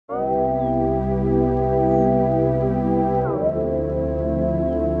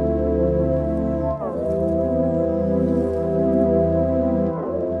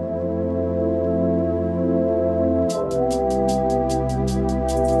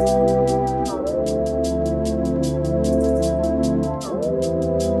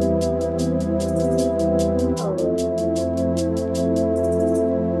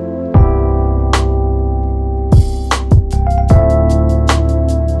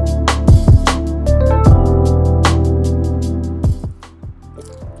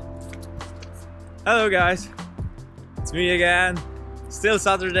Hello guys, it's me again. Still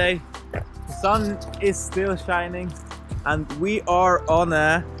Saturday, the sun is still shining and we are on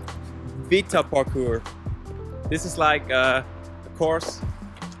a Vita parkour. This is like a course,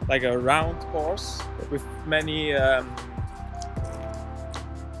 like a round course with many I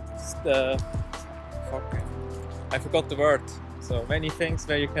forgot the word. So many things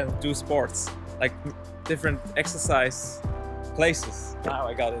where you can do sports, like different exercise places. Now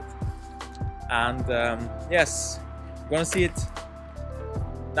I got it. And yes, you're gonna see it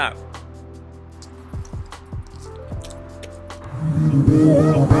now.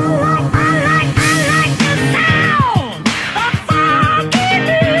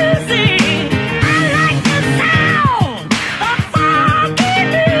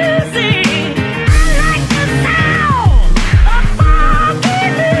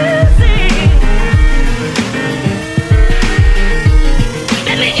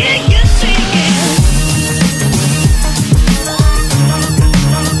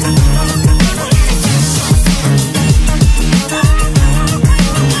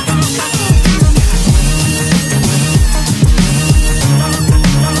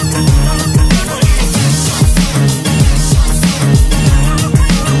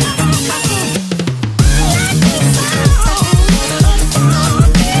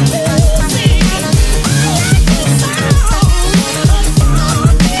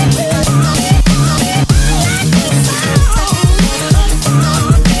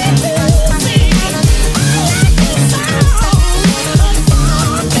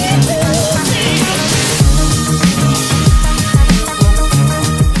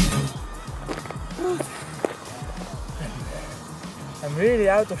 I'm really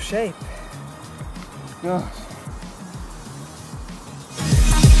out of shape. Gosh.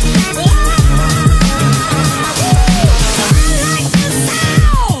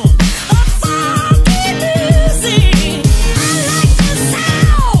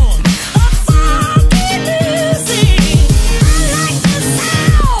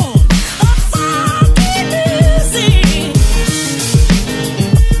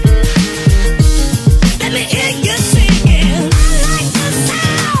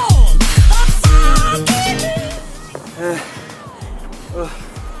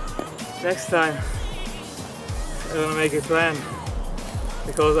 Next time I'm gonna make a plan,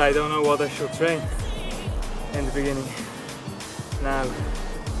 because I don't know what I should train in the beginning now,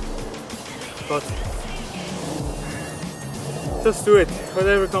 but just do it.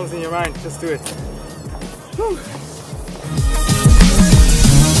 Whatever comes in your mind, just do it. Whew.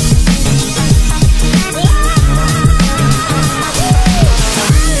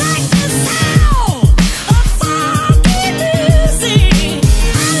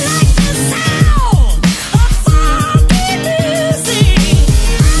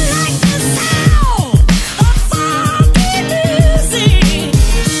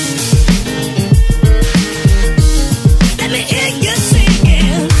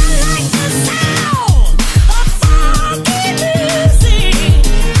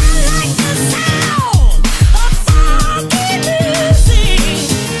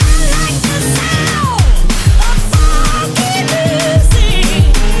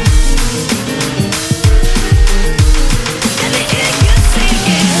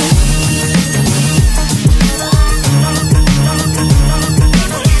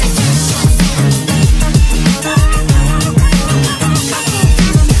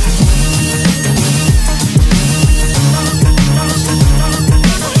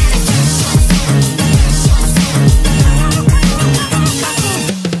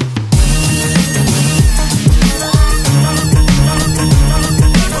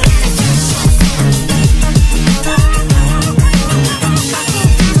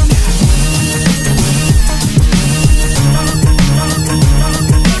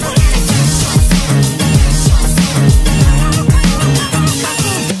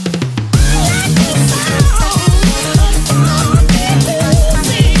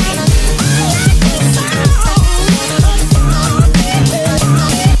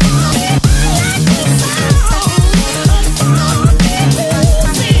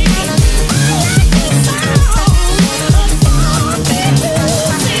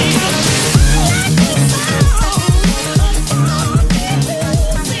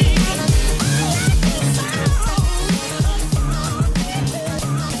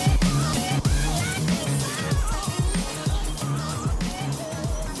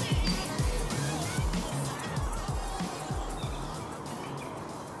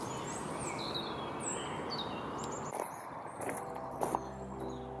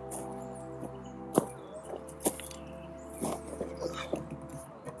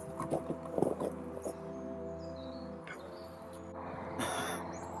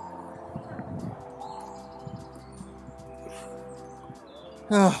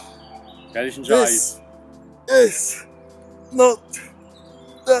 Gell, ist ein Scheiß. This is not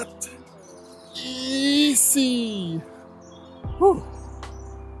that easy. Whew.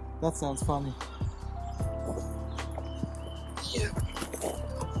 That sounds funny. Yeah.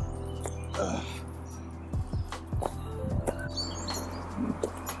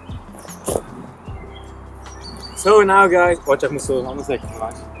 So now guys, watch, ich muss so anders sagen.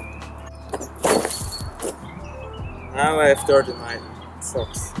 Now I have dirted my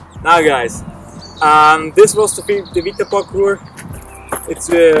socks. Now guys, this was the Vita parkour.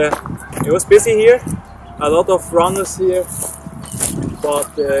 It was busy here, a lot of runners here,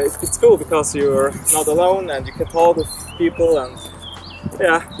 but it's cool because you're not alone and you can talk with people and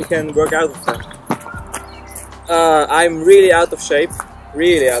yeah, you can work out with them. I'm really out of shape,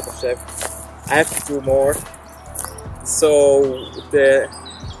 I have to do more. So the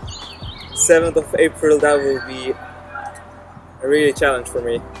 7th of April, that will be a really challenge for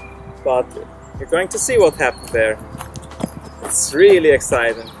me, but you're going to see what happened there. It's really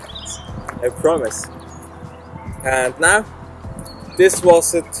exciting, I promise. And now, this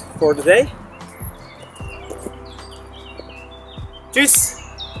was it for the day. Tschüss!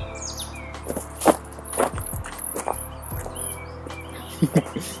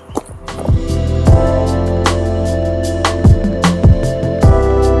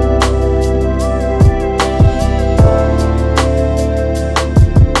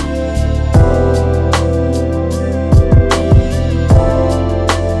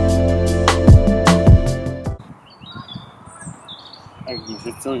 Ich muss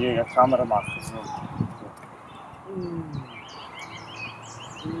jetzt so hier eine Kamera machen. So.